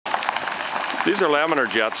These are laminar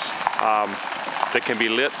jets that can be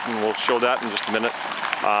lit, and we'll show that in just a minute.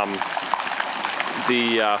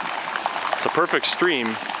 It's a perfect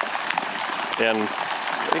stream, and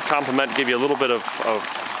complement, give you a little bit of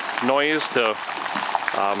noise to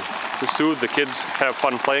soothe the kids, have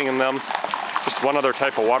fun playing in them. Just one other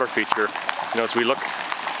type of water feature. You know, as we look,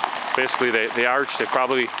 basically they arch. They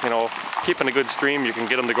probably, you know, keeping a good stream, you can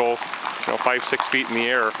get them to go, you know, 5-6 feet in the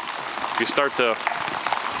air. If you start to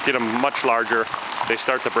get them much larger, they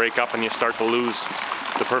start to break up, and you start to lose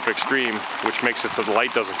the perfect stream, which makes it so the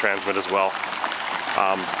light doesn't transmit as well.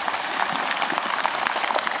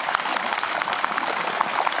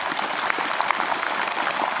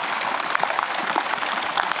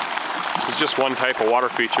 This is just one type of water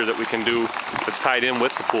feature that we can do that's tied in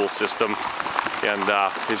with the pool system, and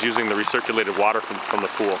is using the recirculated water from the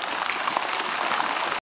pool.